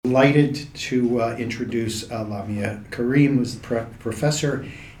delighted to introduce Lamia Karim, who's the professor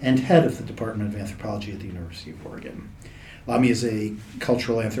and head of the Department of Anthropology at the University of Oregon. Lamia is a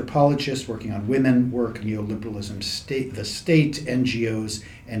cultural anthropologist working on women, work, neoliberalism, the state, NGOs,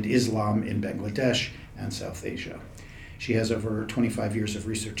 and Islam in Bangladesh and South Asia. She has over 25 years of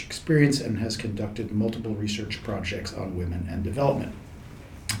research experience and has conducted multiple research projects on women and development.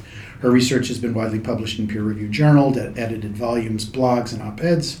 Her research has been widely published in peer-reviewed journals, edited volumes, blogs, and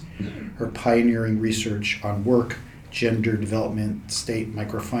op-eds. Her pioneering research on work, gender development, state,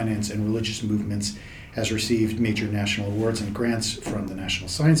 microfinance, and religious movements has received major national awards and grants from the National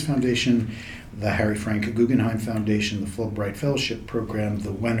Science Foundation, the Harry Frank Guggenheim Foundation, the Fulbright Fellowship Program, the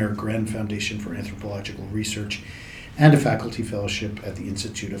Wenner Gren Foundation for Anthropological Research, and a faculty fellowship at the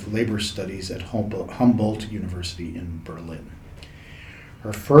Institute of Labor Studies at Humboldt University in Berlin.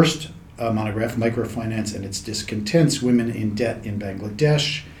 Her first monograph, Microfinance and Its Discontents, Women in Debt in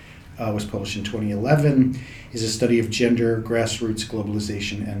Bangladesh, was published in 2011, is a study of gender, grassroots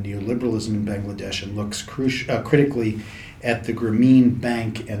globalization, and neoliberalism in Bangladesh, and looks critically at the Grameen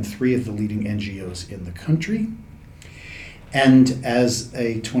Bank and three of the leading NGOs in the country. And as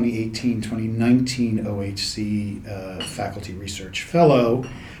a 2018-2019 OHC Faculty Research Fellow,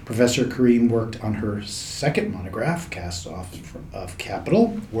 Professor Karim worked on her second monograph, Castoffs of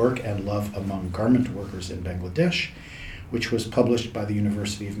Capital, Work and Love Among Garment Workers in Bangladesh, which was published by the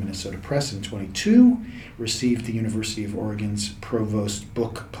University of Minnesota Press in 2022, received the University of Oregon's Provost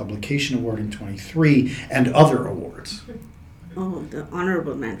Book Publication Award in 2023, and other awards. Oh, the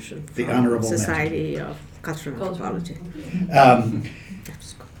honorable mention. The honorable Society of Cultural Anthropology.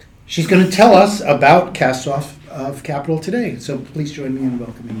 She's going to tell us about Castoffs of Capital today. So please join me in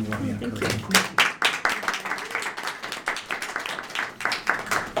welcoming Lamia Karim.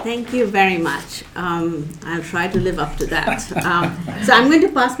 Thank you very much. I'll try to live up to that. So I'm going to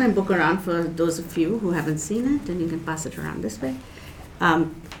pass my book around for those of you who haven't seen it, and you can pass it around this way.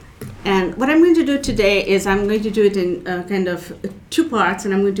 And what I'm going to do today is I'm going to do it in kind of two parts,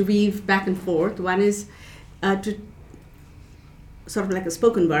 and I'm going to weave back and forth. One is to sort of like a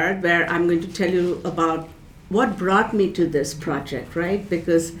spoken word, where I'm going to tell you about what brought me to this project, right?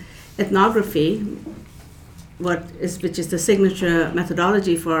 Because ethnography, which is the signature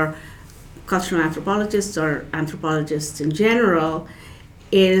methodology for cultural anthropologists or anthropologists in general,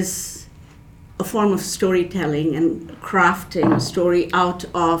 is a form of storytelling and crafting a story out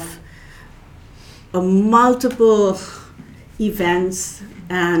of multiple events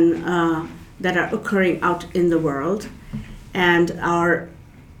and that are occurring out in the world. And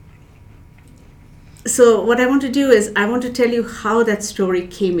so what I want to do is I want to tell you how that story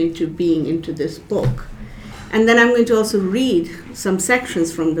came into being into this book. And then I'm going to also read some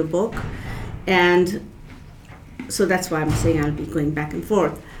sections from the book. And so that's why I'm saying I'll be going back and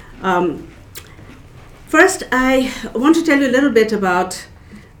forth. First, I want to tell you a little bit about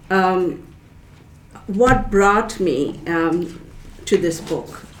what brought me to this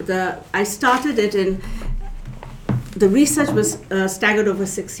book. I started it in, the research was staggered over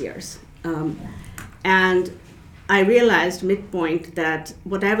 6 years. And I realized midpoint that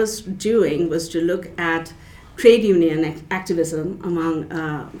what I was doing was to look at trade union activism among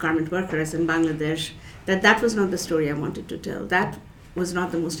garment workers in Bangladesh, that was not the story I wanted to tell. That was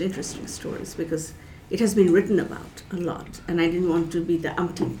not the most interesting stories, because it has been written about a lot, and I didn't want to be the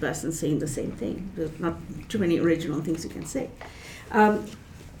umpteenth person saying the same thing. There's not too many original things you can say.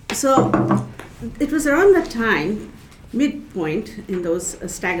 So it was around that time, midpoint in those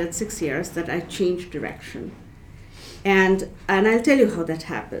staggered 6 years, that I changed direction. And I'll tell you how that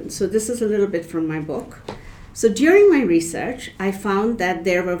happened. So this is a little bit from my book. So during my research, I found that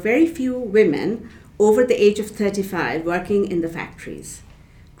there were very few women over the age of 35 working in the factories.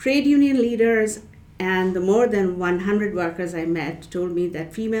 Trade union leaders and the more than 100 workers I met told me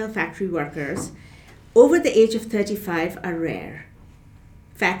that female factory workers over the age of 35 are rare.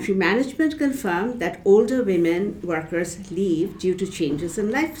 Factory management confirmed that older women workers leave due to changes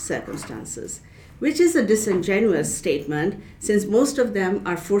in life circumstances, which is a disingenuous statement since most of them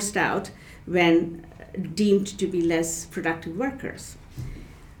are forced out when deemed to be less productive workers.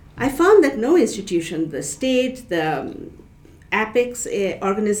 I found that no institution, the state, the APEX,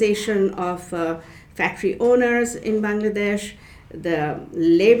 organization of factory owners in Bangladesh, the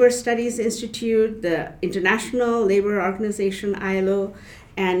Labor Studies Institute, the International Labor Organization, ILO,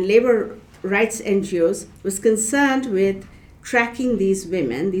 and labor rights NGOs was concerned with tracking these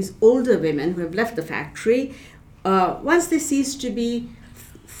women, these older women who have left the factory, once they cease to be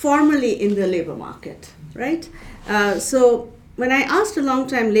formally in the labor market, right? So when I asked a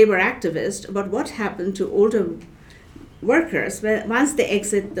longtime labor activist about what happened to older workers, once they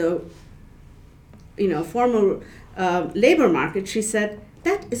exit the formal labor market, she said,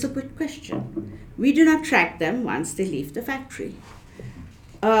 that is a good question. We do not track them once they leave the factory.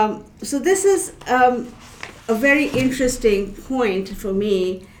 So this is a very interesting point for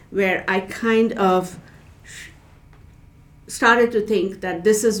me, where I kind of started to think that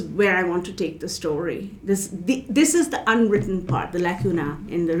this is where I want to take the story. This is the unwritten part, the lacuna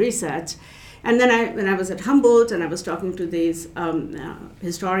in the research. And then when I was at Humboldt and I was talking to these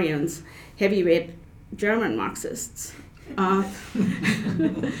historians, heavyweight German Marxists, and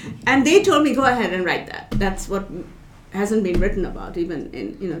they told me, go ahead and write that. That's what hasn't been written about, even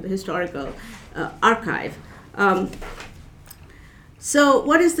in the historical archive. So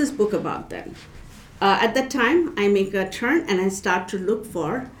what is this book about then? At that time, I make a turn and I start to look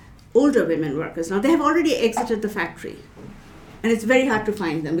for older women workers. Now, they have already exited the factory. And it's very hard to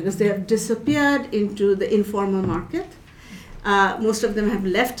find them because they have disappeared into the informal market. Most of them have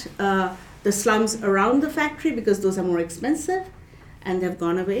left the slums around the factory because those are more expensive, and they've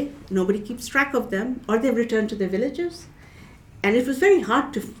gone away. Nobody keeps track of them, or they've returned to their villages. And it was very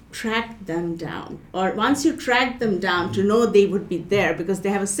hard to track them down. Or once you track them down, to know they would be there, because they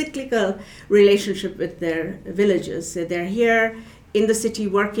have a cyclical relationship with their villages. So they're here in the city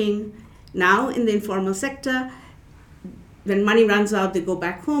working now in the informal sector. When money runs out, they go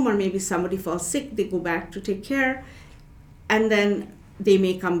back home, or maybe somebody falls sick, they go back to take care. And then they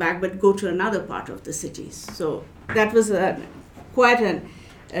may come back, but go to another part of the cities. So that was quite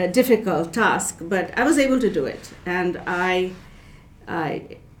a difficult task, but I was able to do it. And I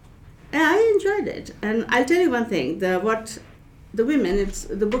enjoyed it. And I'll tell you one thing, the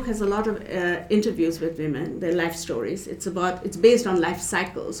book has a lot of interviews with women, their life stories. It's based on life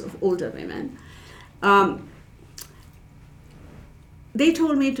cycles of older women. They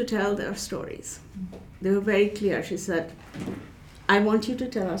told me to tell their stories. They were very clear. She said, I want you to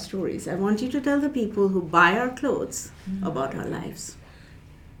tell our stories. I want you to tell the people who buy our clothes about our lives.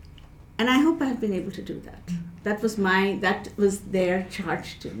 And I hope I've been able to do that. That was their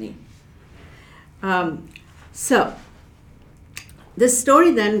charge to me. So this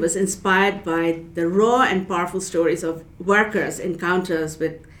story then was inspired by the raw and powerful stories of workers' encounters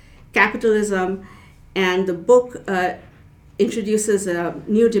with capitalism, and the book introduces a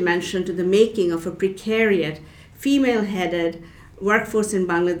new dimension to the making of a precariat, female-headed workforce in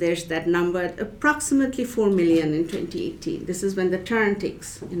Bangladesh that numbered approximately 4 million in 2018. This is when the turn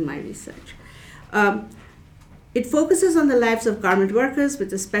takes in my research. It focuses on the lives of garment workers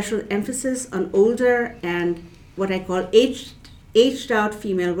with a special emphasis on older and what I call aged out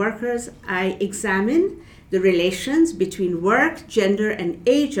female workers. I examine the relations between work, gender, and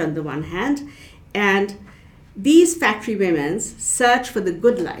age on the one hand, and these factory women's search for the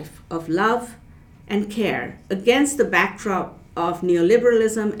good life of love and care against the backdrop of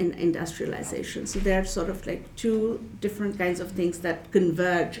neoliberalism and industrialization. So they're sort of like two different kinds of things that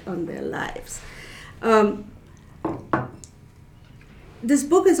converge on their lives. This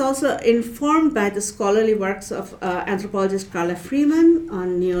book is also informed by the scholarly works of anthropologist Carla Freeman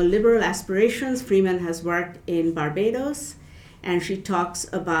on neoliberal aspirations. Freeman has worked in Barbados, and she talks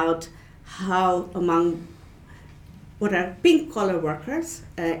about how among what are pink-collar workers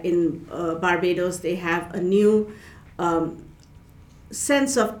in Barbados, they have a new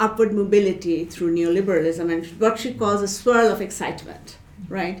sense of upward mobility through neoliberalism and what she calls a swirl of excitement,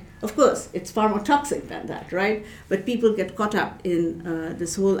 right? Of course, it's far more toxic than that, right? But people get caught up in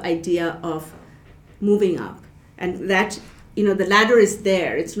this whole idea of moving up, and that, the ladder is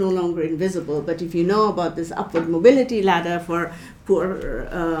there, it's no longer invisible. But if you know about this upward mobility ladder for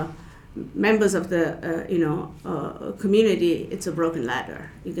poor members of the community, it's a broken ladder.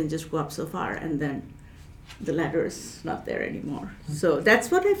 You can just go up so far, and then the ladder is not there anymore. So that's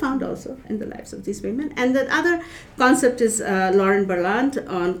what I found also in the lives of these women. And the other concept is Lauren Berlant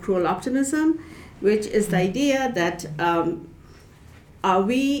on cruel optimism, which is the idea that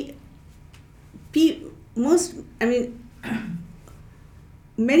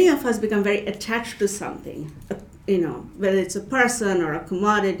many of us become very attached to something, whether it's a person or a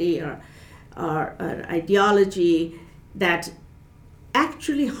commodity or an ideology that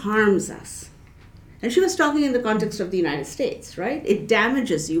actually harms us. And she was talking in the context of the United States, right? It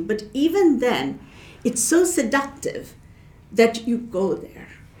damages you, but even then, it's so seductive that you go there.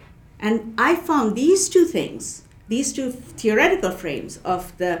 And I found these two things, these two theoretical frames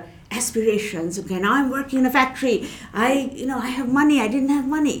of the aspirations. Okay, now I'm working in a factory. I have money. I didn't have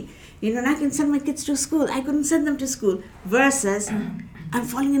money. And I can send my kids to school. I couldn't send them to school. Versus, I'm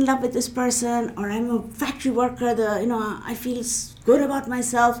falling in love with this person, or I'm a factory worker. I feel good about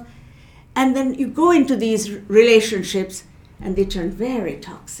myself. And then you go into these relationships and they turn very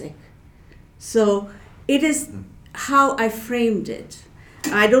toxic. So it is how I framed it.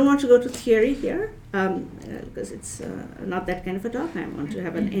 I don't want to go to theory here because it's not that kind of a talk. I want to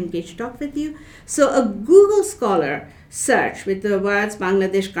have an engaged talk with you. So a Google scholar search with the words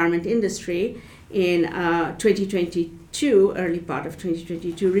Bangladesh garment industry in 2022, early part of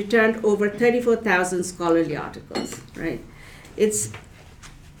 2022, returned over 34,000 scholarly articles, right? It's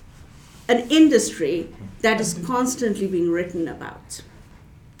an industry that is constantly being written about.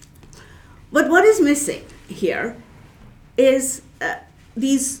 But what is missing here is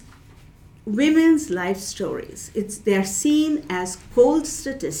these women's life stories. They're seen as cold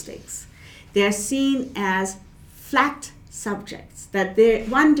statistics. They're seen as flat subjects, that they're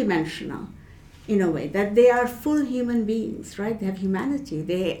one-dimensional in a way, that they are full human beings, right? They have humanity.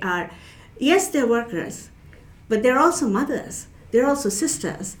 They are, yes, they're workers, but they're also mothers. They're also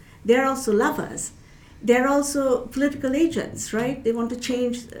sisters. They're also lovers. They're also political agents, right? They want to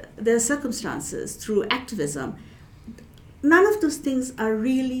change their circumstances through activism. None of those things are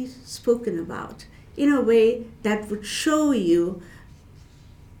really spoken about in a way that would show you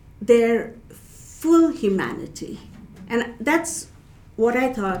their full humanity. And that's what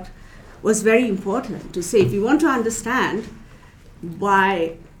I thought was very important to say. If you want to understand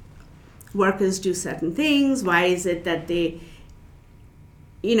why workers do certain things, why is it that they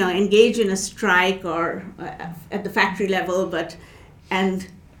engage in a strike or at the factory level, and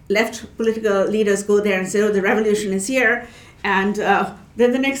left political leaders go there and say, oh, the revolution is here, and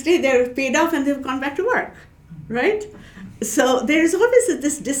then the next day they're paid off and they've gone back to work, right? So there is always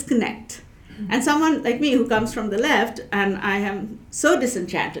this disconnect. And someone like me who comes from the left, and I am so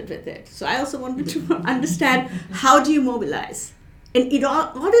disenchanted with it. So I also wanted to understand, how do you mobilize? And in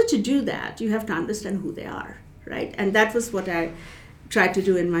order to do that, you have to understand who they are, right? And that was what I tried to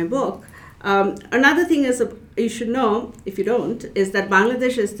do in my book. Another thing is, you should know, if you don't, is that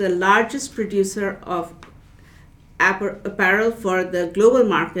Bangladesh is the largest producer of apparel for the global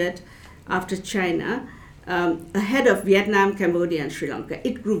market after China, ahead of Vietnam, Cambodia, and Sri Lanka.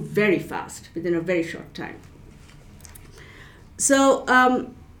 It grew very fast within a very short time. So,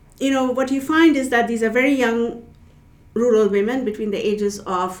 what you find is that these are very young rural women between the ages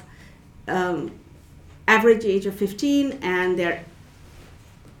of, average age of 15, and they're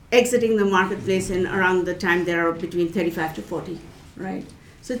exiting the marketplace in around the time they're between 35 to 40, right?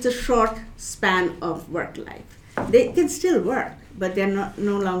 So it's a short span of work life. They can still work, but they're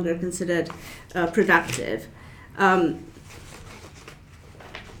no longer considered productive.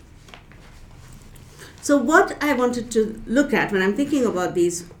 So what I wanted to look at when I'm thinking about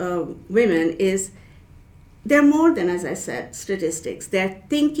these women is they're more than, as I said, statistics. They're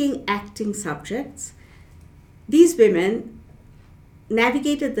thinking, acting subjects. These women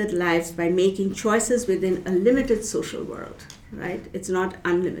navigated their lives by making choices within a limited social world, right? It's not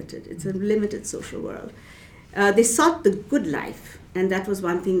unlimited. It's a limited social world. They sought the good life, and that was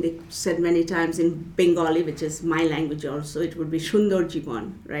one thing they said many times in Bengali, which is my language also. It would be Sundor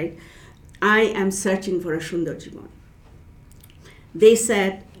Jibon, right? I am searching for a Sundor Jibon. They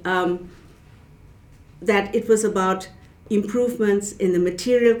said that it was about improvements in the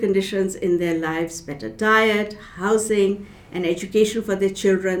material conditions in their lives, better diet, housing, and education for their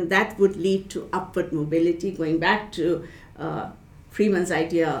children. That would lead to upward mobility, going back to Freeman's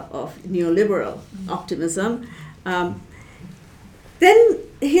idea of neoliberal optimism. Then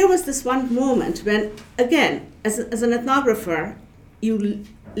here was this one moment when, again, as an ethnographer, you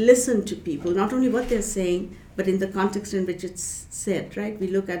listen to people, not only what they're saying, but in the context in which it's said, right? We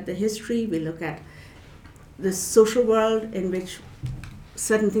look at the history, we look at the social world in which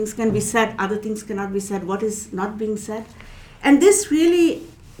certain things can be said, other things cannot be said, what is not being said. And this really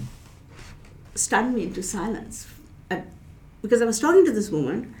stunned me into silence. Because I was talking to this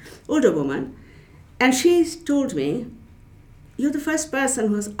woman, older woman, and she told me, you're the first person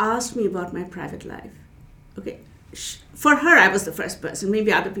who has asked me about my private life. Okay, for her, I was the first person.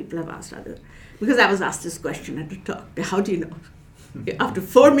 Maybe other people have asked because I was asked this question at the talk. How do you know? After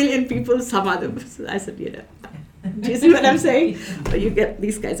 4 million people, some other person. I said, do you see what I'm saying? You get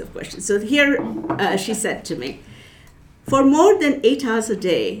these kinds of questions. So here she said to me, for more than 8 hours a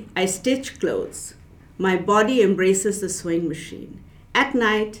day, I stitch clothes. My body embraces the sewing machine. At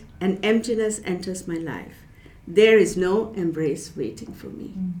night, an emptiness enters my life. There is no embrace waiting for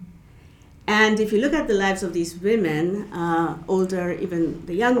me. And if you look at the lives of these women, older, even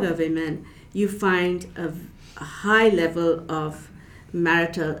the younger women, you find a high level of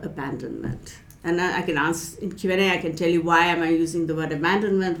marital abandonment. And I can answer in Q&A, I can tell you why am I using the word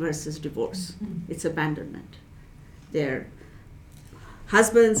abandonment versus divorce. It's abandonment. Their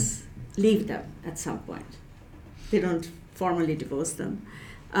husbands leave them at some point. They don't formally divorce them.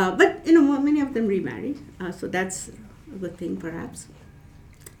 But many of them remarry, so that's a good thing perhaps.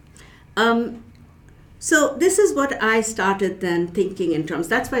 So this is what I started then thinking in terms,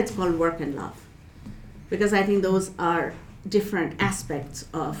 that's why it's called work and love, because I think those are different aspects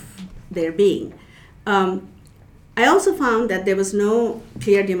of their being. I also found that there was no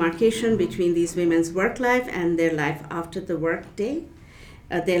clear demarcation between these women's work life and their life after the work day.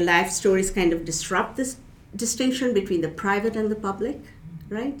 Their life stories kind of disrupt this distinction between the private and the public,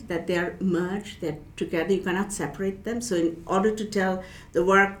 right? That they are merged, they're together, you cannot separate them. So in order to tell the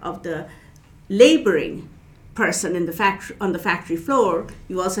work of the laboring person in the factory, on the factory floor,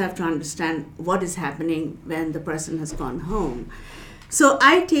 you also have to understand what is happening when the person has gone home. So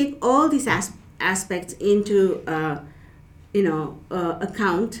I take all these aspects into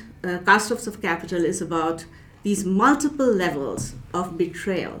account. Castoffs of Capital is about these multiple levels of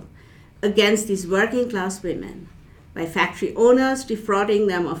betrayal against these working class women by factory owners defrauding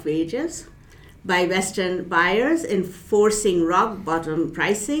them of wages, by Western buyers enforcing rock bottom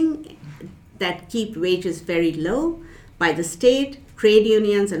pricing that keep wages very low, by the state, trade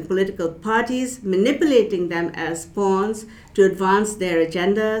unions, and political parties manipulating them as pawns to advance their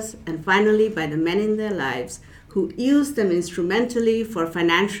agendas, and finally by the men in their lives who use them instrumentally for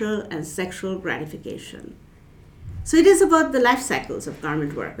financial and sexual gratification. So it is about the life cycles of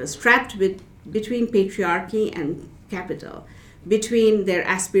garment workers, trapped between patriarchy and capital, between their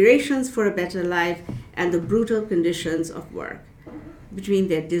aspirations for a better life and the brutal conditions of work, between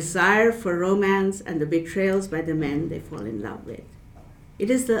their desire for romance and the betrayals by the men they fall in love with. It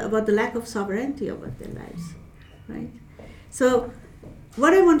is about the lack of sovereignty over their lives, right? So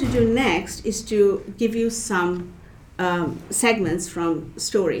what I want to do next is to give you some segments from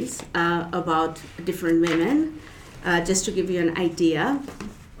stories about different women, just to give you an idea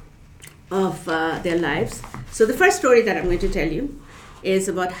of their lives. So the first story that I'm going to tell you is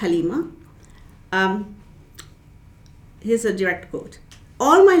about Halima. Here's a direct quote.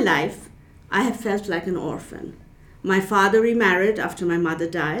 "All my life, I have felt like an orphan. My father remarried after my mother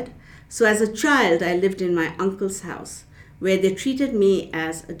died, so as a child I lived in my uncle's house, where they treated me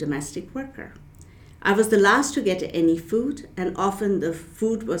as a domestic worker. I was the last to get any food, and often the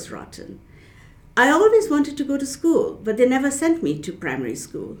food was rotten. I always wanted to go to school, but they never sent me to primary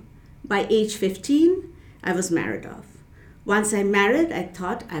school. By age 15, I was married off. Once I married, I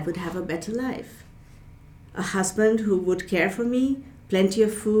thought I would have a better life. A husband who would care for me, plenty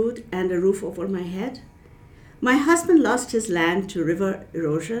of food, and a roof over my head. My husband lost his land to river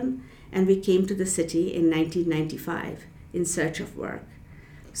erosion, and we came to the city in 1995 in search of work.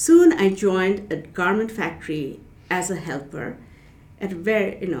 Soon I joined a garment factory as a helper at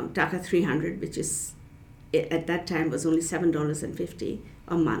Taka 300, which is at that time was only $7.50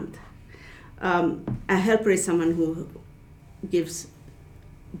 a month. A helper is someone who gives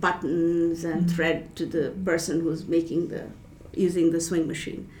buttons and thread to the person who's using the swing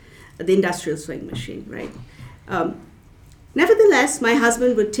machine, the industrial swing machine, right? Nevertheless, my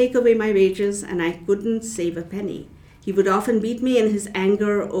husband would take away my wages and I couldn't save a penny. He would often beat me in his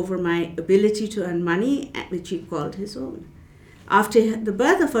anger over my ability to earn money, which he called his own. After the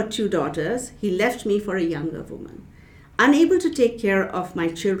birth of our 2 daughters, he left me for a younger woman. Unable to take care of my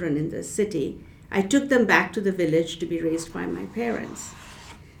children in the city, I took them back to the village to be raised by my parents.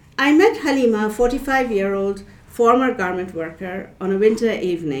 I met Halima, a 45-year-old former garment worker, on a winter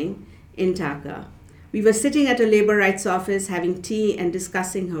evening in Dhaka. We were sitting at a labor rights office having tea and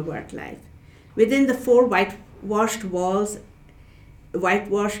discussing her work life. Within the 4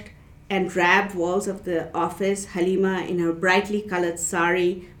 whitewashed and drab walls of the office, Halima, in her brightly colored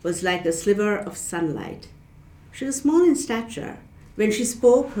sari, was like a sliver of sunlight. She was small in stature. When she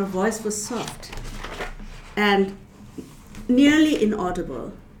spoke, her voice was soft and nearly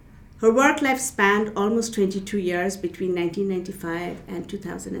inaudible. Her work life spanned almost 22 years between 1995 and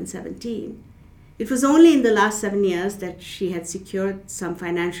 2017. It was only in the last 7 years that she had secured some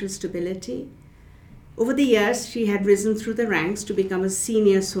financial stability. Over the years, she had risen through the ranks to become a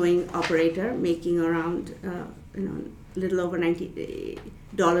senior sewing operator, making around a little over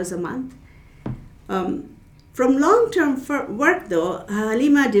 $90 a month. From long-term work, though,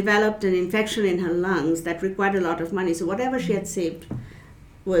 Halima developed an infection in her lungs that required a lot of money. So whatever she had saved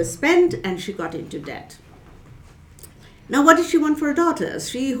was spent, and she got into debt. Now, what did she want for her daughters?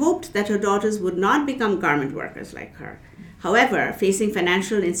 She hoped that her daughters would not become garment workers like her. However, facing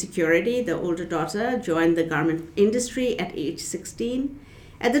financial insecurity, the older daughter joined the garment industry at age 16.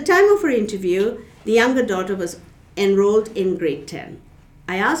 At the time of her interview, the younger daughter was enrolled in grade 10.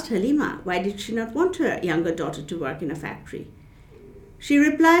 I asked Halima, why did she not want her younger daughter to work in a factory? She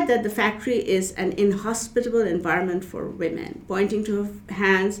replied that the factory is an inhospitable environment for women. Pointing to her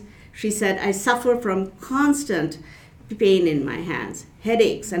hands, she said, I suffer from constant pain in my hands,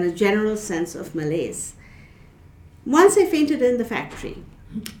 headaches, and a general sense of malaise. Once I fainted in the factory.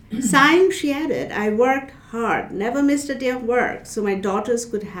 Sighing, she added, I worked hard, never missed a day of work, so my daughters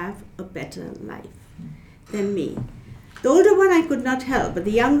could have a better life than me. The older one I could not help, but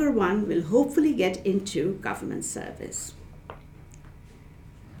the younger one will hopefully get into government service.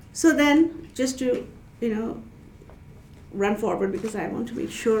 So then, just to, run forward, because I want to make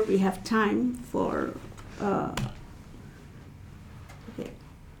sure we have time for,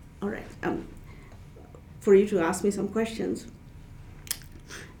 for you to ask me some questions.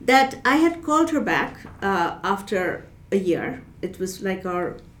 That I had called her back after a year. It was like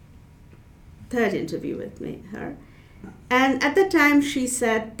our third interview with her. And at the time, she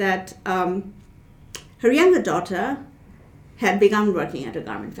said that her younger daughter had begun working at a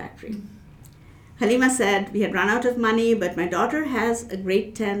garment factory. Halima said, we had run out of money, but my daughter has a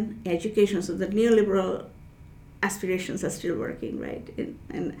grade 10 education, so the neoliberal aspirations are still working, right?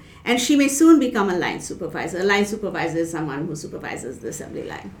 And she may soon become a line supervisor. A line supervisor is someone who supervises the assembly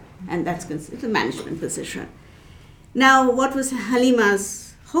line, and that's considered a management position. Now, what was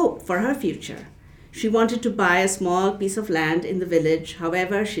Halima's hope for her future? She wanted to buy a small piece of land in the village.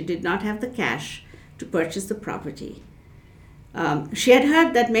 However, she did not have the cash to purchase the property. She had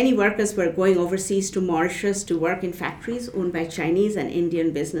heard that many workers were going overseas to Mauritius to work in factories owned by Chinese and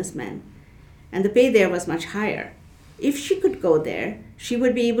Indian businessmen, and the pay there was much higher. If she could go there, she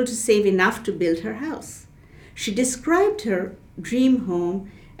would be able to save enough to build her house. She described her dream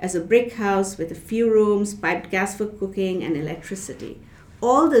home as a brick house with a few rooms, piped gas for cooking, and electricity.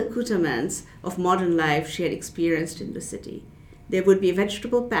 All the accoutrements of modern life she had experienced in the city. There would be a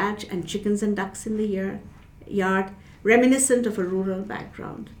vegetable patch and chickens and ducks in the yard, reminiscent of a rural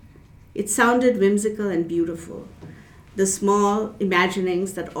background. It sounded whimsical and beautiful. The small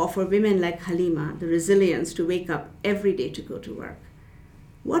imaginings that offer women like Halima the resilience to wake up every day to go to work.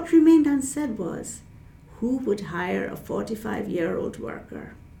 What remained unsaid was, who would hire a 45-year-old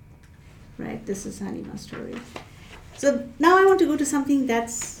worker? Right, this is Halima's story. So now I want to go to something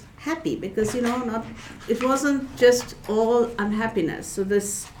that's happy, because, it wasn't just all unhappiness. So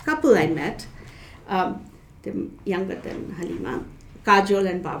this couple I met, they're younger than Halima, Kajol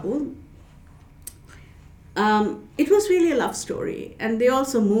and Babu. It was really a love story, and they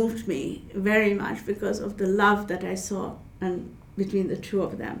also moved me very much because of the love that I saw between the two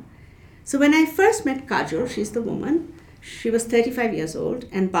of them. So when I first met Kajol, she's the woman, she was 35 years old,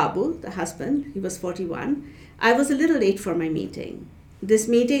 and Babu, the husband, he was 41. I was a little late for my meeting. This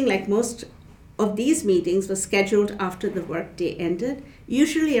meeting, like most of these meetings, was scheduled after the workday ended,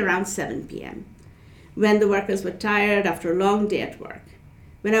 usually around 7 p.m., when the workers were tired after a long day at work.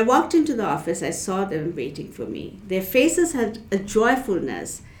 When I walked into the office, I saw them waiting for me. Their faces had a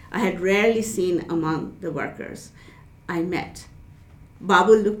joyfulness I had rarely seen among the workers I met.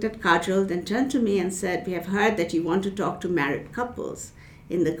 Babu looked at Kajol, then turned to me and said, we have heard that you want to talk to married couples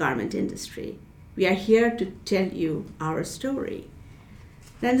in the garment industry. We are here to tell you our story.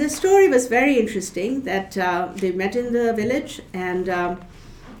 Then the story was very interesting, that they met in the village, and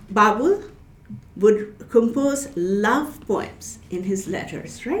Babu would compose love poems in his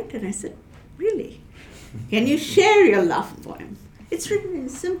letters, right? And I said, really? Can you share your love poem? It's written in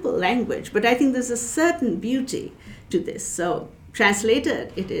simple language, but I think there's a certain beauty to this. So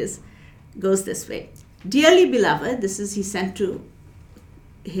translated, goes this way. Dearly beloved, this is he sent to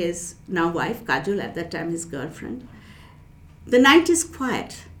his now wife, Kajol, at that time his girlfriend. The night is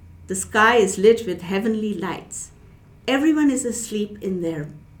quiet. The sky is lit with heavenly lights. Everyone is asleep in their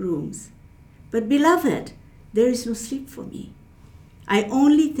rooms. But beloved, there is no sleep for me. I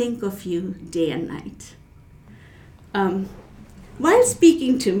only think of you day and night. While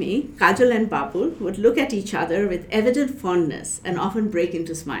speaking to me, Kajol and Babu would look at each other with evident fondness and often break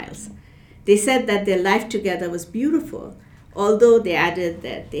into smiles. They said that their life together was beautiful, although they added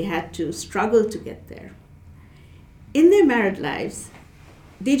that they had to struggle to get there. In their married lives,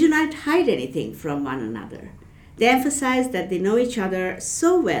 they do not hide anything from one another. They emphasize that they know each other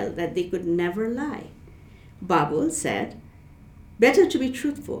so well that they could never lie. Babu said, better to be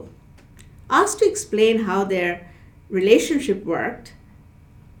truthful. Asked to explain how their relationship worked,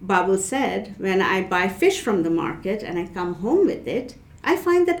 Babu said, when I buy fish from the market and I come home with it, I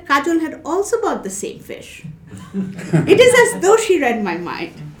find that Kajol had also bought the same fish. It is as though she read my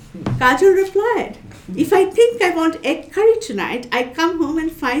mind. Kajol replied, if I think I want egg curry tonight, I come home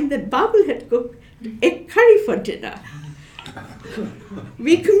and find that Babu had cooked egg curry for dinner.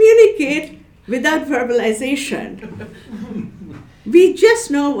 We communicate without verbalization. We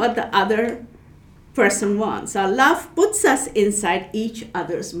just know what the other person wants. Our love puts us inside each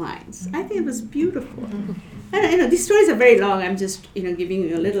other's minds. I think it was beautiful. And these stories are very long. I'm just giving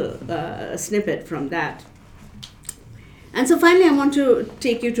you a little snippet from that. And so finally, I want to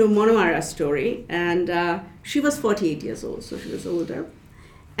take you to Monowara's story. And she was 48 years old, so she was older.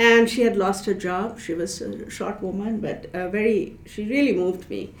 And she had lost her job. She was a short woman, but she really moved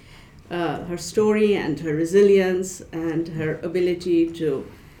me. Her story and her resilience and her ability to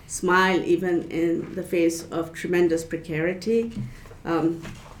smile even in the face of tremendous precarity.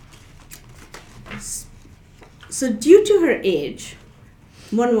 So due to her age,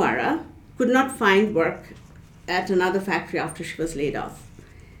 Monowara could not find work at another factory after she was laid off,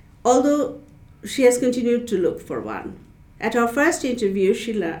 although she has continued to look for one. At our first interview,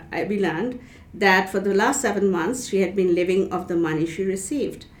 we learned that for the last 7 months, she had been living off the money she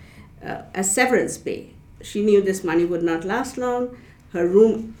received as severance pay. She knew this money would not last long. Her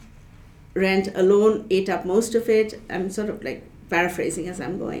room rent alone ate up most of it. I'm sort of like paraphrasing as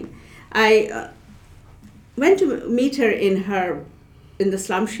I'm going. I went to meet her in the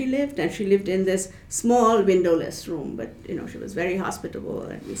slum she lived, and she lived in this small windowless room, but she was very hospitable,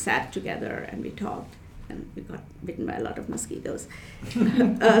 and we sat together and we talked, and we got bitten by a lot of mosquitoes.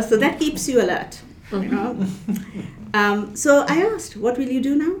 So that keeps you alert, So I asked, what will you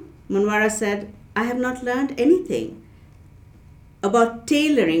do now? Monowara said, I have not learned anything about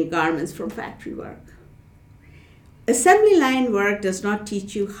tailoring garments from factory work. Assembly line work does not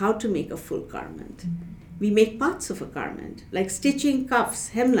teach you how to make a full garment. We make parts of a garment, like stitching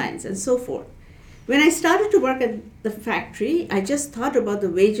cuffs, hemlines, and so forth. When I started to work at the factory, I just thought about the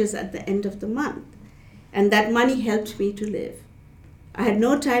wages at the end of the month, and that money helped me to live. I had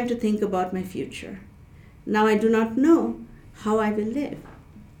no time to think about my future. Now I do not know how I will live.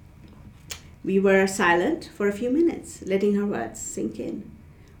 We were silent for a few minutes, letting her words sink in.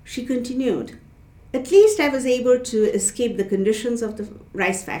 She continued, at least I was able to escape the conditions of the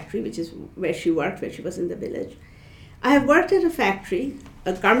rice factory, which is where she worked, where she was in the village. I have worked at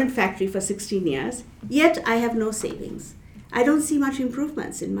a garment factory for 16 years, yet I have no savings. I don't see much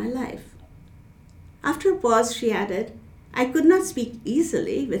improvements in my life. After a pause, she added, I could not speak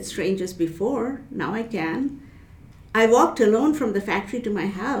easily with strangers before, now I can. I walked alone from the factory to my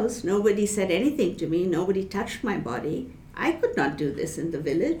house. Nobody said anything to me. Nobody touched my body. I could not do this in the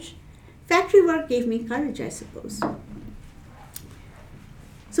village. Factory work gave me courage, I suppose.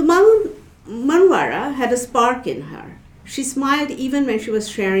 So Monowara had a spark in her. She smiled even when she was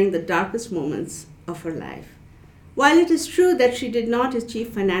sharing the darkest moments of her life. While it is true that she did not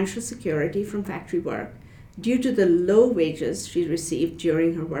achieve financial security from factory work due to the low wages she received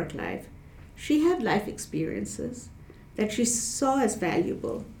during her work life, she had life experiences that she saw as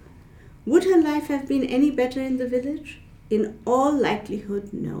valuable. Would her life have been any better in the village? In all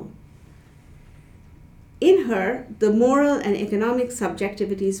likelihood, no. In her, the moral and economic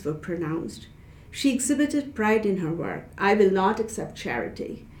subjectivities were pronounced. She exhibited pride in her work. I will not accept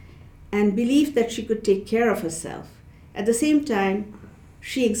charity, and believed that she could take care of herself. At the same time,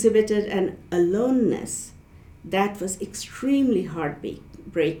 she exhibited an aloneness that was extremely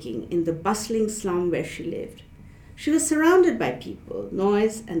heartbreaking in the bustling slum where she lived. She was surrounded by people,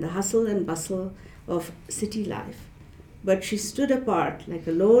 noise, and the hustle and bustle of city life. But she stood apart like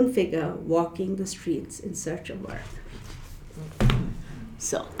a lone figure walking the streets in search of work.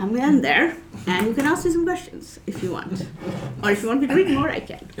 So I'm going to end there, and you can ask me some questions if you want. Or if you want me to read more, I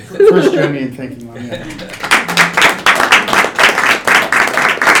can. First, join me in thanking Lamia.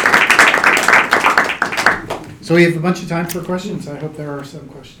 So we have a bunch of time for questions. I hope there are some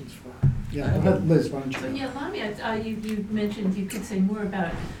questions for. Yeah, go ahead, Liz. Why don't you? So yeah, Lamia, you mentioned you could say more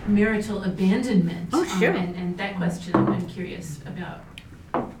about marital abandonment. Oh, sure. And that question I'm curious about.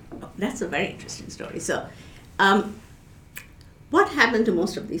 Oh, that's a very interesting story. So, what happened to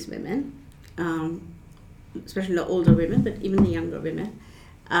most of these women, especially the older women, but even the younger women,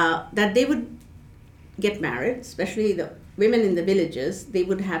 that they would get married, especially the women in the villages, they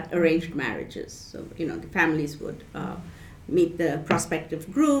would have arranged marriages. So, the families would meet the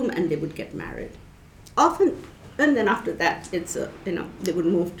prospective groom and they would get married. Often, and then after that, it's, they would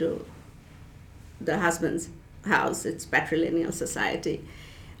move to the husband's house. It's patrilineal society.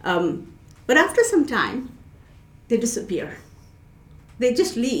 But after some time, they disappear. They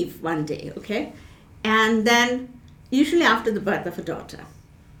just leave one day, okay? And then, usually after the birth of a daughter.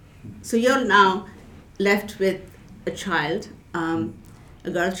 So you're now left with a child, a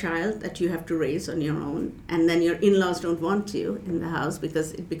girl child that you have to raise on your own, and then your in-laws don't want you in the house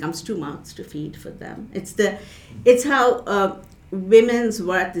because it becomes 2 mouths to feed for them. It's how women's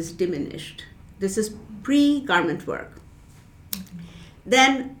worth is diminished. This is pre-garment work.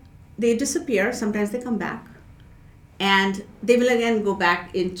 then they disappear. Sometimes they come back. And they will again go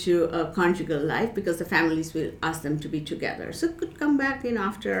back into a conjugal life because the families will ask them to be together. So it could come back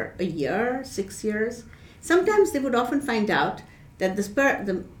after a year, 6 years. Sometimes they would often find out that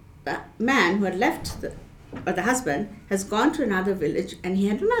the man who had left, or the husband, has gone to another village and he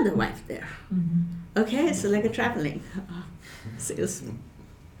had another wife there. Okay, so like a traveling salesman.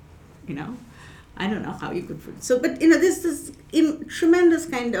 I don't know how you could put it. So, but this tremendous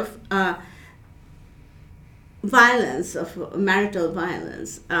kind of violence, of marital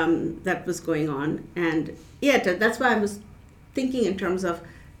violence that was going on. And yet, that's why I was thinking in terms of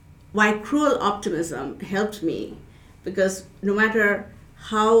why cruel optimism helped me, because no matter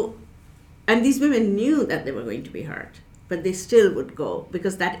how, and these women knew that they were going to be hurt, but they still would go,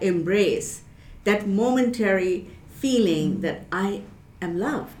 because that embrace, that momentary feeling that I am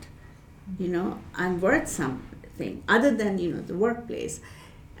loved, I'm worth something other than, the workplace,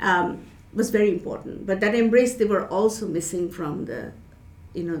 was very important. But that embrace they were also missing from the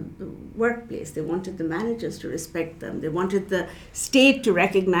workplace. They wanted the managers to respect them. They wanted the state to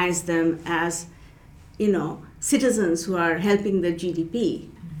recognize them as, citizens who are helping the GDP,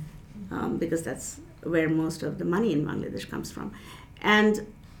 because that's where most of the money in Bangladesh comes from.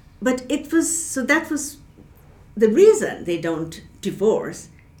 But that was the reason they don't divorce,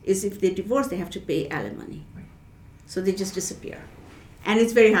 is if they divorce, they have to pay alimony. So they just disappear. And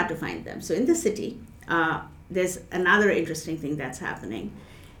it's very hard to find them. So in the city, there's another interesting thing that's happening.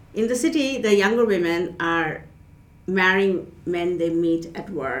 In the city, the younger women are marrying men they meet at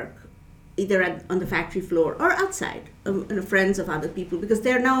work, either on the factory floor or outside, friends of other people, because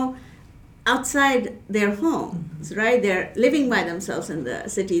they're now outside their homes, right? They're living by themselves in the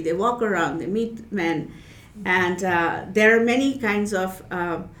city. They walk around, they meet men. And there are many kinds of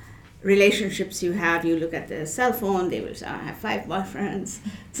relationships you have. You look at the cell phone, they will say, I have 5 boyfriends.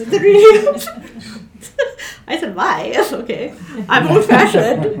 So the really, I said, why? Okay, I'm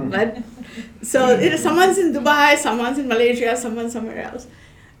old-fashioned, but so someone's in Dubai, someone's in Malaysia, someone's somewhere else.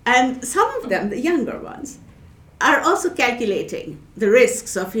 And some of them, the younger ones, are also calculating the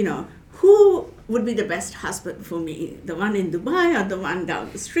risks of, who would be the best husband for me, the one in Dubai or the one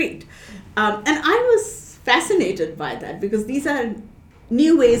down the street. And I was fascinated by that, because these are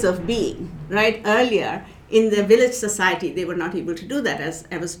new ways of being, right? Earlier, in the village society, they were not able to do that. As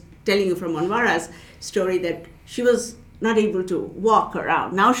I was telling you from Anwara's story, that she was not able to walk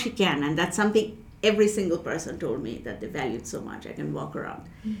around. Now she can, and that's something every single person told me that they valued so much. I can walk around.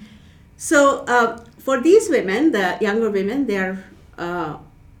 So for these women, the younger women, they're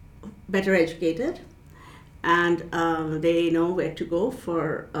better educated, and they know where to go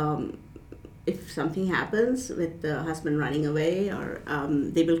for if something happens with the husband running away, or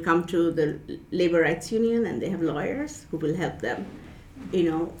they will come to the labor rights union, and they have lawyers who will help them,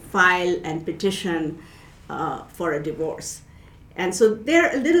 file and petition for a divorce. And so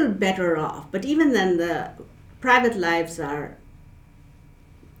they're a little better off. But even then, the private lives are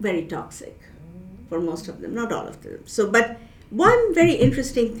very toxic for most of them, not all of them. So, but one very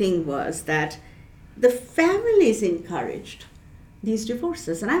interesting thing was that the families encouraged these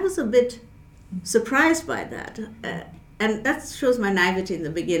divorces, and I was a bit surprised by that, and that shows my naivety in the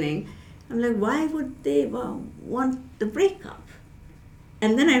beginning. I'm like, why would they want the breakup?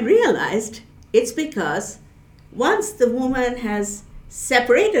 And then I realized it's because once the woman has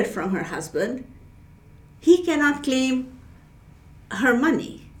separated from her husband, he cannot claim her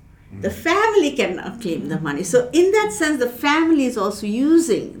money. The family cannot claim the money. So in that sense, the family is also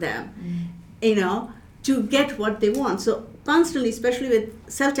using them, to get what they want. So constantly, especially with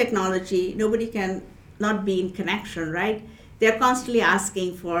cell technology, nobody can not be in connection, right? They're constantly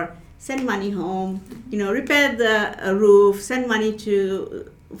asking for, send money home, repair the roof, send money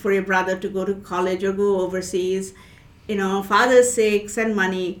for your brother to go to college or go overseas, father's sick, send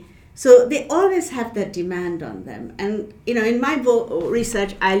money. So they always have that demand on them. And, in my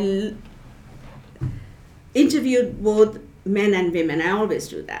research, I interviewed both men and women. I always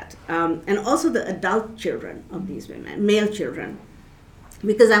do that. And also the adult children of these women, male children,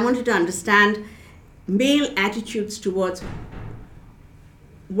 because I wanted to understand male attitudes towards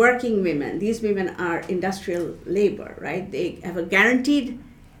working women. These women are industrial labor, right? They have a guaranteed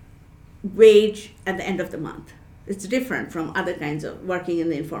wage at the end of the month. It's different from other kinds of working in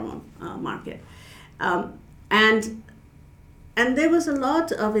the informal market. And there was a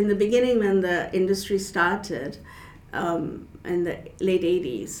lot of, in the beginning when the industry started, in the late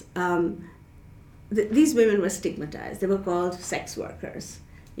 80s, these women were stigmatized. They were called sex workers.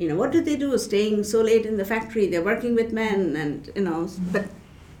 What do they do staying so late in the factory? They're working with men, and, but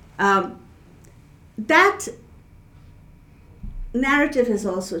that narrative has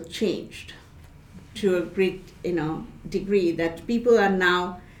also changed to a great, degree, that people are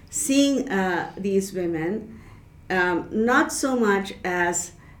now seeing these women not so much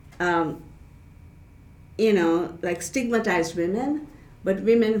as, like stigmatized women, but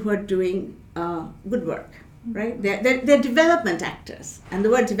women who are doing good work, right? They're development actors, and the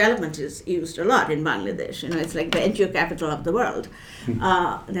word development is used a lot in Bangladesh. It's like the NGO capital of the world.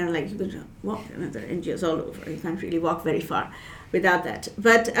 They're like, you could walk, there are NGOs all over. You can't really walk very far without that.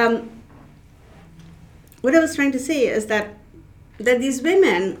 But what I was trying to say is that these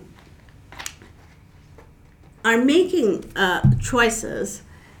women are making choices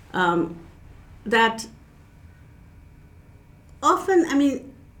that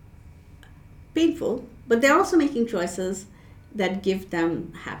often, painful, but they're also making choices that give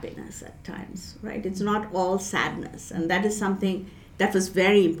them happiness at times, right? It's not all sadness. And that is something that was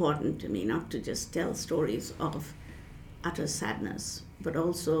very important to me, not to just tell stories of utter sadness, but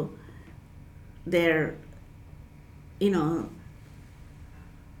also their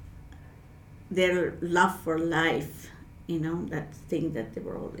love for life, that thing that they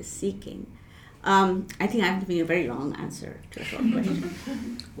were always seeking. I think I'm giving a very long answer to a short question.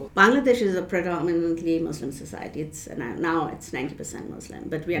 Bangladesh is a predominantly Muslim society. Now it's 90% Muslim,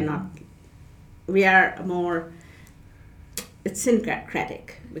 but we are not. We are more. It's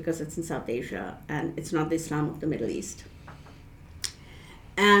syncretic because it's in South Asia and it's not the Islam of the Middle East.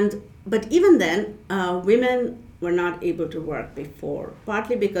 But even then, women were not able to work before,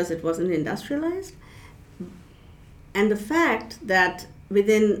 partly because it wasn't industrialized, and the fact that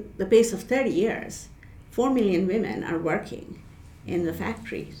within the pace of 30 years, 4 million women are working in the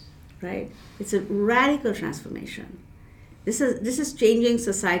factories, right? It's a radical transformation. This is changing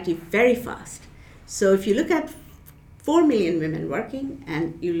society very fast. So if you look at 4 million women working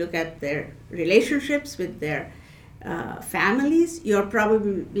and you look at their relationships with their families, you're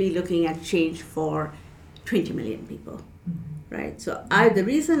probably looking at change for 20 million people, right? So the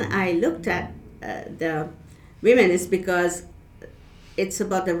reason I looked at the women is because it's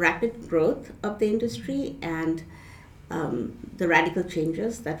about the rapid growth of the industry and the radical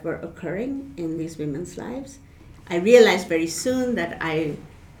changes that were occurring in these women's lives. I realized very soon that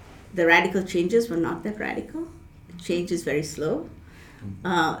the radical changes were not that radical. Change is very slow.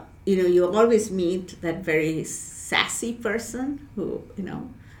 You always meet that very sassy person who,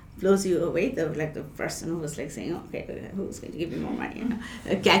 blows you away, the person who was saying, okay, who's going to give me more money,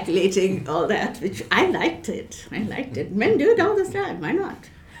 calculating all that, which I liked it. Men do it all the time, why not?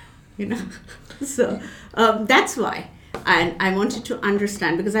 So that's why. And I wanted to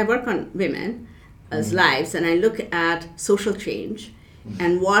understand, because I work on women's lives and I look at social change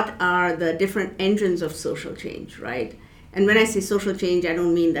and what are the different engines of social change, right? And when I say social change, I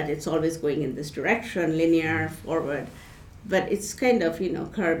don't mean that it's always going in this direction, linear, forward, but it's kind of,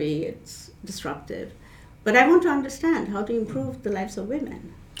 curvy, it's disruptive. But I want to understand how to improve the lives of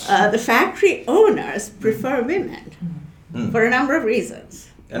women. The factory owners prefer women for a number of reasons.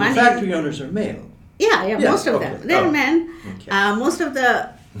 And the factory owners are male. Yeah, most of them. They're men. Okay. Most of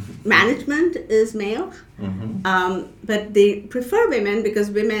the management is male. But they prefer women because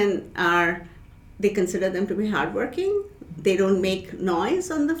women they consider them to be hardworking. They don't make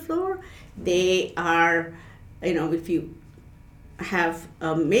noise on the floor. They are, if you have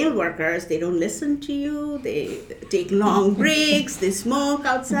male workers, they don't listen to you, they take long breaks, they smoke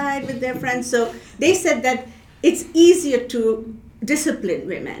outside with their friends. So they said that it's easier to discipline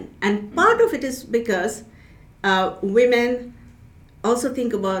women. And part of it is because women also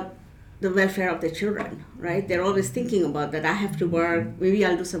think about the welfare of their children, right? They're always thinking about that. I have to work, maybe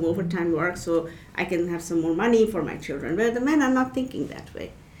I'll do some overtime work so I can have some more money for my children. Where the men are not thinking that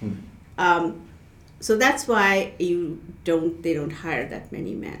way. So that's why they don't hire that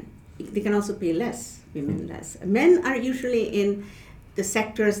many men. They can also pay women less. Men are usually in the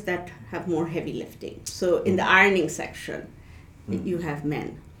sectors that have more heavy lifting. So in the ironing section, you have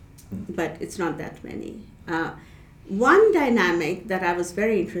men, but it's not that many. One dynamic that I was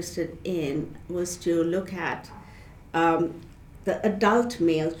very interested in was to look at the adult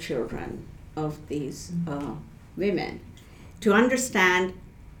male children of these women, to understand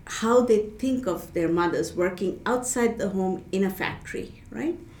how they think of their mothers working outside the home in a factory,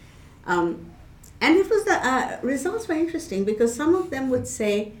 right? And the results were interesting because some of them would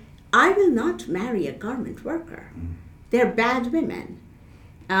say, I will not marry a garment worker. They're bad women.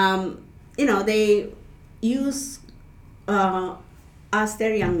 They ask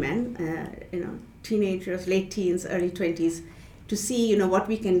their young men, teenagers, late teens, early 20s, to see, what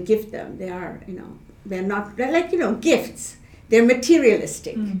we can give them. They're like, gifts. they're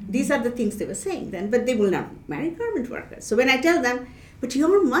materialistic. Mm-hmm. These are the things they were saying then, but they will not marry garment workers. So when I tell them, but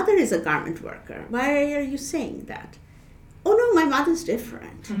your mother is a garment worker, why are you saying that? Oh no, my mother's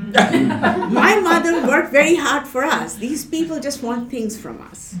different. My mother worked very hard for us. These people just want things from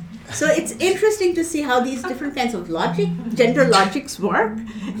us. So it's interesting to see how these different kinds of gender logics work,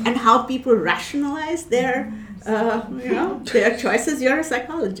 and how people rationalize their their choices. You're a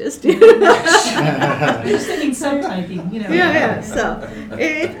psychologist. I'm just thinking subtyping, Yeah. So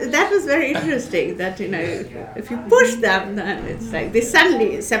that was very interesting. That if you push them, then it's like they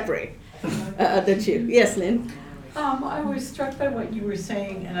suddenly separate the two. Yes, Lynn. I was struck by what you were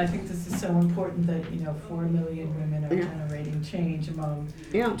saying, and I think this is so important that 4 million women are generating change among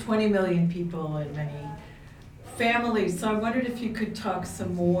 20 million people in many families. So I wondered if you could talk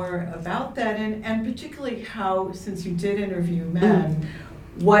some more about that, and particularly how, since you did interview men,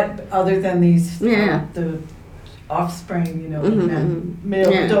 what other than these the offspring,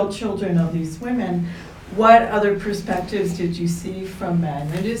 male adult children of these women, what other perspectives did you see from men?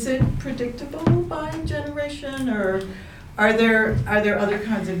 And is it predictable by generation, or are there other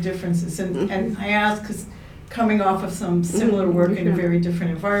kinds of differences? And I ask because coming off of some similar work in a very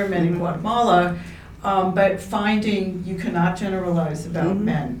different environment in Guatemala, but finding you cannot generalize about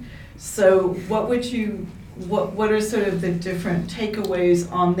men. So what are sort of the different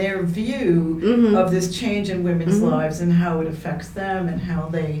takeaways on their view of this change in women's lives and how it affects them and how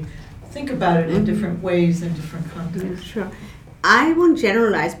they think about it in different ways in different contexts? Sure. I won't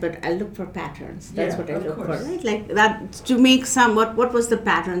generalize, but I look for patterns. That's what I look for, right? Like that, to make some, what was the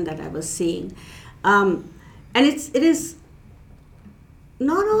pattern that I was seeing? And it is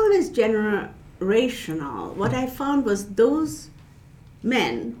not always generational. What I found was those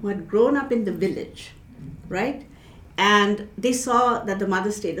men who had grown up in the village, right? And they saw that the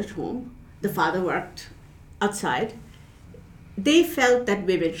mother stayed at home, the father worked outside. They felt that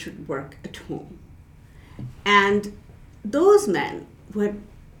women should work at home. And those men who had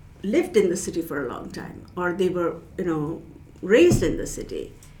lived in the city for a long time, or they were, raised in the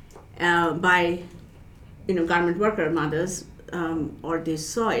city by, garment worker mothers, or they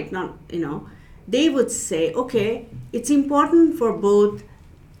saw it, they would say, okay, it's important for both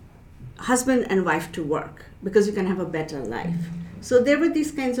husband and wife to work because you can have a better life. So there were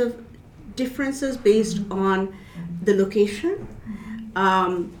these kinds of differences based on the location.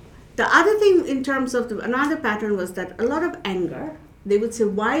 The other thing in terms of another pattern was that a lot of anger. They would say,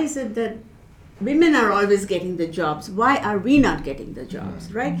 why is it that women are always getting the jobs? Why are we not getting the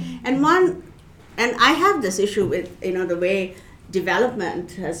jobs, right? And I have this issue with, the way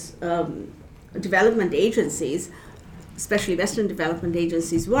development agencies, especially Western development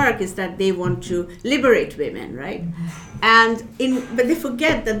agencies work, is that they want to liberate women, right? But they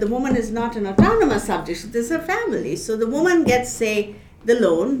forget that the woman is not an autonomous subject, there's a family. So the woman gets, say, the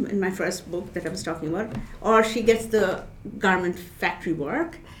loan in my first book that I was talking about, or she gets the garment factory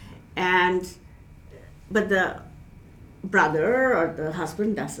work, but the brother or the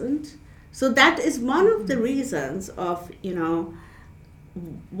husband doesn't. So that is one of the reasons of,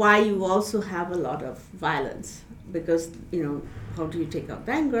 why you also have a lot of violence, because, how do you take out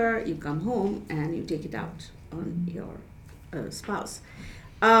anger? You come home and you take it out on your spouse.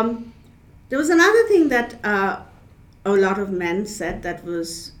 There was another thing that a lot of men said that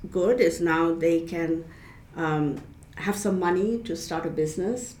was good, is now they can have some money to start a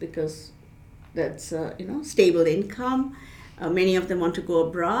business because that's stable income. Many of them want to go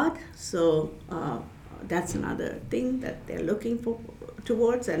abroad, so that's another thing that they're looking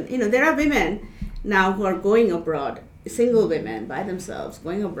towards. And there are women now who are going abroad, single women by themselves,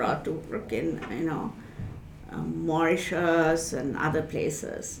 going abroad to work in Mauritius and other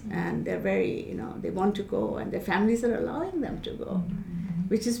places, and they're very they want to go, and their families are allowing them to go,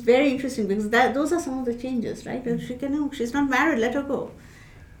 which is very interesting because those are some of the changes, right? And she's not married, let her go.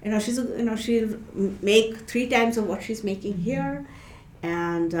 She'll make 3 times of what she's making here,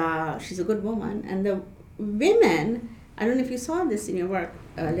 and she's a good woman. And the women, I don't know if you saw this in your work,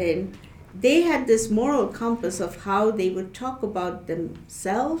 Lynn, they had this moral compass of how they would talk about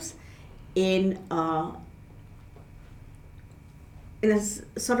themselves in a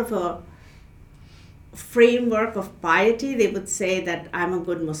sort of a framework of piety. They would say that I'm a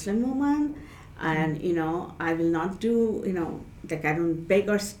good Muslim woman, and I will not do like I don't beg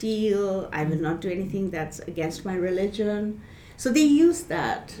or steal. I will not do anything that's against my religion. So they use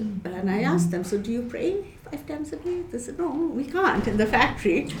that, and I asked them, so do you pray 5 times a day? They said, no, we can't in the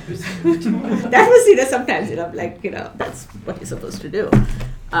factory. That was sometimes like that's what you're supposed to do.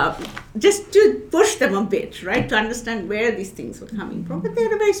 just to push them a bit, right, to understand where these things were coming from. But they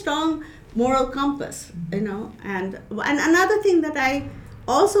had a very strong moral compass, you know. And another thing that I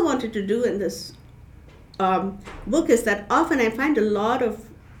also wanted to do in this book is that often I find a lot of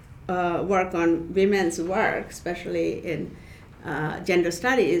work on women's work, especially in gender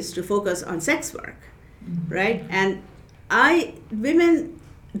studies, to focus on sex work, right? And women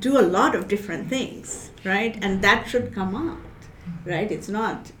do a lot of different things, right? And that should come out, right? It's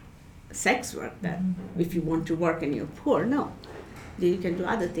not sex work that if you want to work and you're poor, no. You can do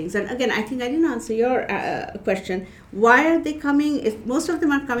other things. And again, I think I didn't answer your question. Why are they coming? Most of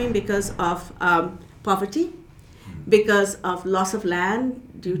them are coming because of poverty, because of loss of land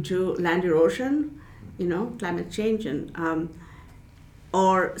due to land erosion, you know, climate change, and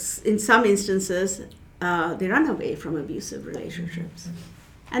or in some instances, they run away from abusive relationships.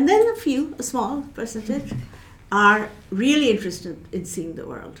 And then a small percentage, are really interested in seeing the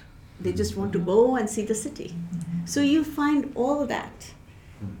world. They just want to go and see the city. So you find all that.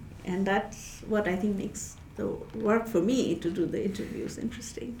 And that's what I think makes the work for me to do the interviews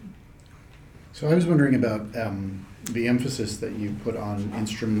interesting. So I was wondering about the emphasis that you put on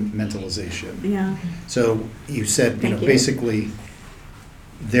instrumentalization. Yeah. So you said, Thank you. basically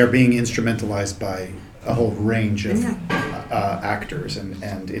they're being instrumentalized by a whole range of actors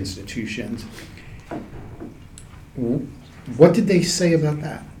and institutions. What did they say about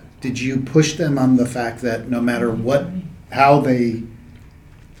that? Did you push them on the fact that no matter how they,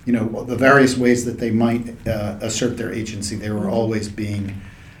 the various ways that they might assert their agency, they were always being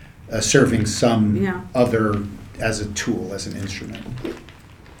serving some other as a tool, as an instrument?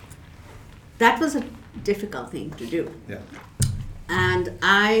 That was a difficult thing to do. Yeah. And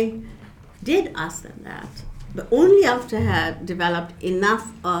I did ask them that, but only after I had developed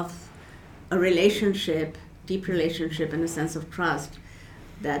enough of a relationship, deep relationship, and a sense of trust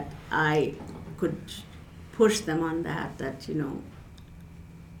that I could push them on that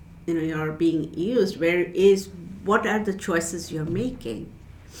you're being used. What are the choices you're making?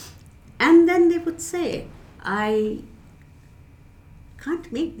 And then they would say, I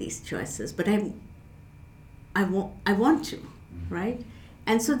can't make these choices, but I want to, right?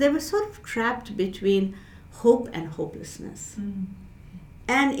 And so they were sort of trapped between hope and hopelessness.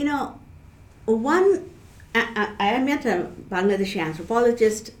 And I met a Bangladeshi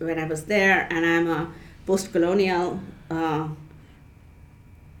anthropologist when I was there, and I'm a post-colonial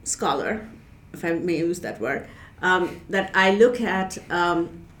scholar, if I may use that word, that I look at.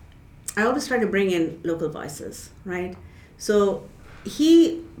 I always try to bring in local voices, right? So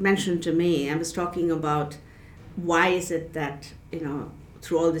he mentioned to me, I was talking about why is it that,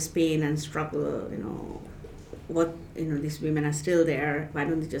 through all this pain and struggle, these women are still there, why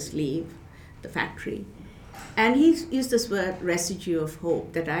don't they just leave the factory? And he used this word, residue of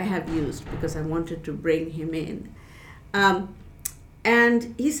hope, that I have used because I wanted to bring him in.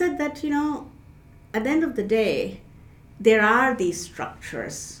 And he said that, at the end of the day, there are these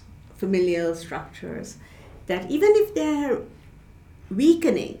structures, familial structures, that even if they're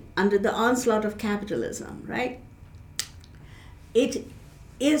weakening under the onslaught of capitalism, right, it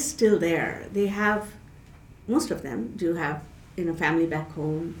is still there. Most of them do have, family back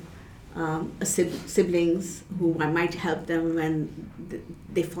home, siblings who might help them when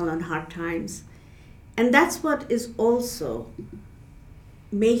they fall on hard times. And that's what is also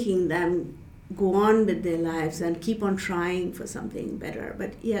making them go on with their lives and keep on trying for something better.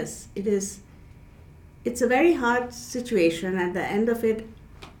 But yes, it's a very hard situation. At the end of it,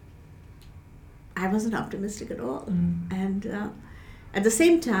 I wasn't optimistic at all. And at the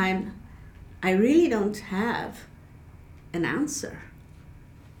same time, I really don't have an answer,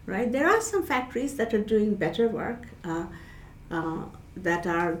 right? There are some factories that are doing better work, that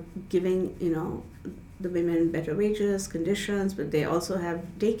are giving, the women better wages, conditions, but they also have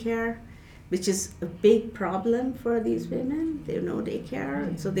daycare, which is a big problem for these women. They have no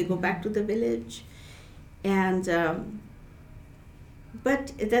daycare, so they go back to the village. And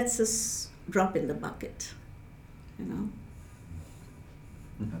but that's a drop in the bucket,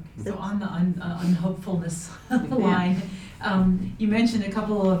 So on the unhopefulness line, you mentioned a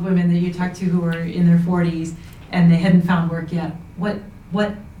couple of women that you talked to who were in their 40s and they hadn't found work yet. What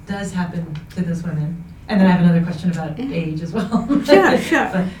does happen to those women? And then I have another question about age as well. Sure.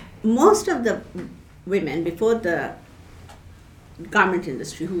 But most of the women before the garment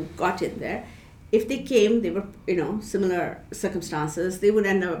industry who got in there, if they came, they were, similar circumstances, they would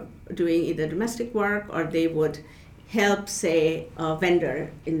end up doing either domestic work or they would help, say, a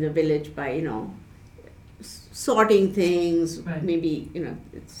vendor in the village by, sorting things, right. Maybe,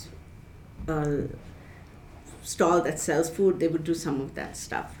 it's stall that sells food, they would do some of that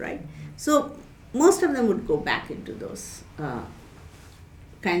stuff, right? So most of them would go back into those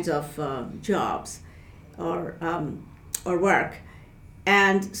kinds of jobs or work.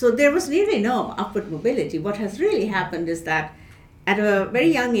 And so there was really no upward mobility. What has really happened is that at a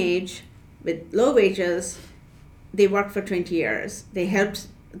very young age, with low wages, they worked for 20 years. They helped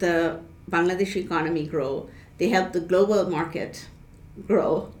the Bangladeshi economy grow. They helped the global market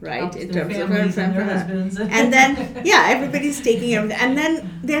grow, right? In terms of families and their husbands. And then, yeah, everybody's taking everything. And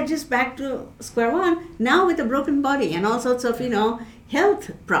then they're just back to square one, now with a broken body and all sorts of,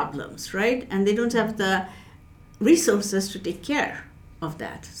 health problems, right? And they don't have the resources to take care of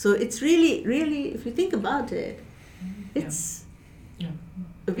that. So it's really, really, if you think about it, it's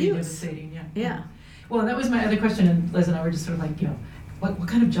abuse. Devastating, yeah. Yeah. Well, that was my other question, and Liz and I were just sort of like, what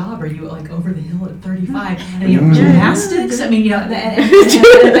kind of job are you, like, over the hill at 35? And gymnastics? I mean, but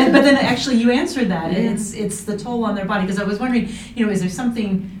then actually you answered that, and it's the toll on their body. Because I was wondering, is there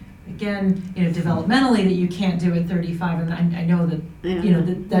something, again, developmentally that you can't do at 35? And I know that,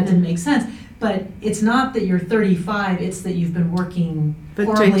 that didn't make sense. But it's not that you're 35, it's that you've been working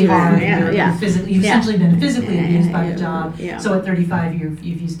horribly hard. You've essentially been physically abused by the job. Yeah. So at 35, you've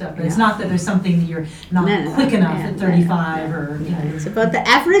used up. But it's not that there's something that you're not quick enough at 35 or. It's about the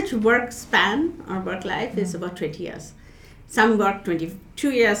average work span or work life is about 20 years. Some work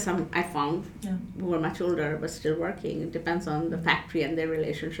 22 years, some I found who were much older but still working. It depends on the factory and their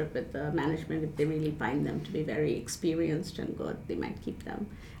relationship with the management. If they really find them to be very experienced and good, they might keep them.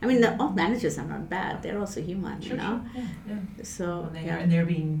 I mean, all managers are not bad. They're also human, Sure. Yeah. So, and they're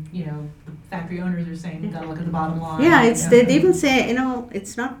being, the factory owners are saying, you gotta look at the bottom line. Yeah, they even say,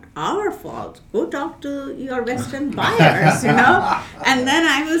 it's not our fault. Go talk to your Western buyers, And then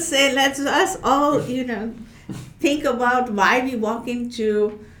I will say, let's us all, think about why we walk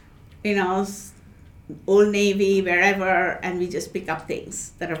into, Old Navy, wherever, and we just pick up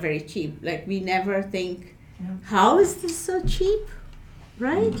things that are very cheap. Like, we never think, how is this so cheap?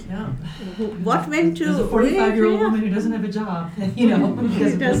 Right? Yeah. What went to... There's a 45-year-old woman who doesn't have a job, she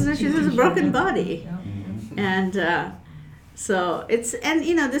has a broken body. And so it's... And,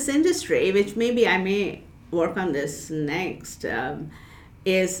 this industry, which maybe I may work on this next,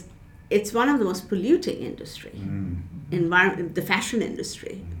 is... It's one of the most polluting industry, the fashion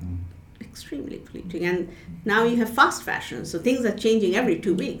industry, extremely polluting. And now you have fast fashion, so things are changing every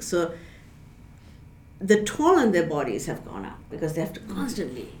 2 weeks. So the toll on their bodies have gone up because they have to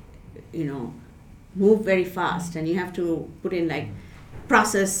constantly, move very fast, and you have to put in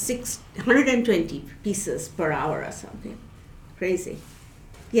process 120 pieces per hour or something. Crazy.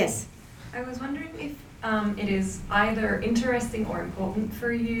 Yes? I was wondering if it is either interesting or important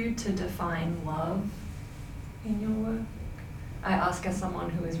for you to define love in your work. I ask as someone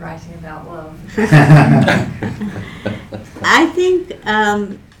who is writing about love. I think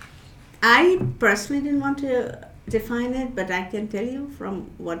I personally didn't want to define it, but I can tell you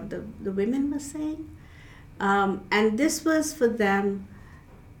from what the women were saying. And this was for them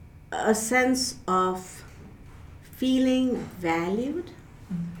a sense of feeling valued,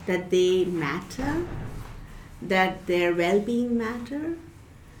 that they matter, that their well-being matter.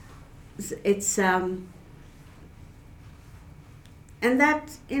 It's and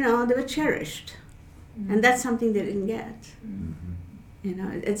that they were cherished, and that's something they didn't get.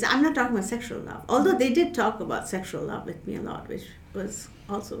 I'm not talking about sexual love, although they did talk about sexual love with me a lot, which was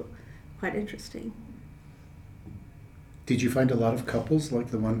also quite interesting. Did you find a lot of couples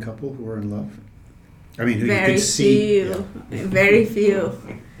like the one couple who were in love? I mean, who very you could see? Very few.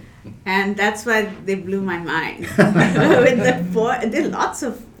 And that's why they blew my mind. There are lots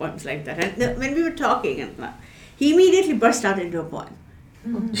of poems like that. And when we were talking, he immediately burst out into a poem.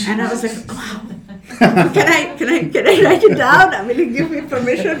 And I was like, wow, can I write it down? I mean, give me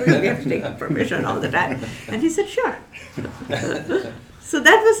permission, because we have to take permission all the time. And he said, sure. So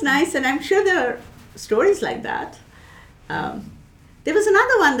that was nice, and I'm sure there are stories like that. There was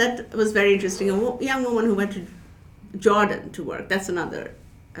another one that was very interesting, a young woman who went to Jordan to work. That's another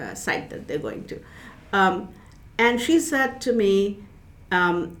site that they're going to. And she said to me,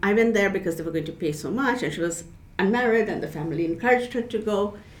 I went there because they were going to pay so much, and she was unmarried, and the family encouraged her to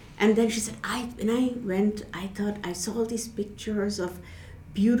go. And then she said, when I went, I thought I saw all these pictures of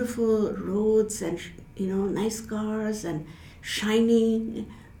beautiful roads and nice cars and shiny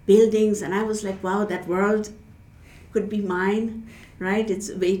buildings, and I was like, wow, that world could be mine, right?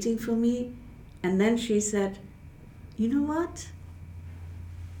 It's waiting for me. And then she said, you know what?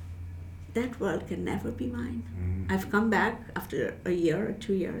 That world can never be mine. I've come back after a year or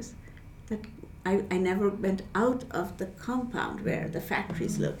 2 years. That I never went out of the compound where the factory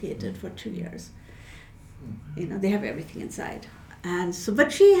is located for 2 years. You know, they have everything inside. And so,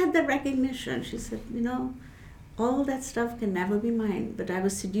 but she had the recognition. She said, you know, all that stuff can never be mine, but I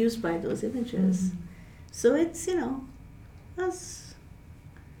was seduced by those images. Mhm. So it's, you know,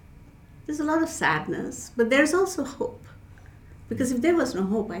 there's a lot of sadness, but there's also hope. Because if there was no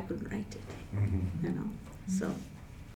hope, I couldn't write it, Mhm. you know. So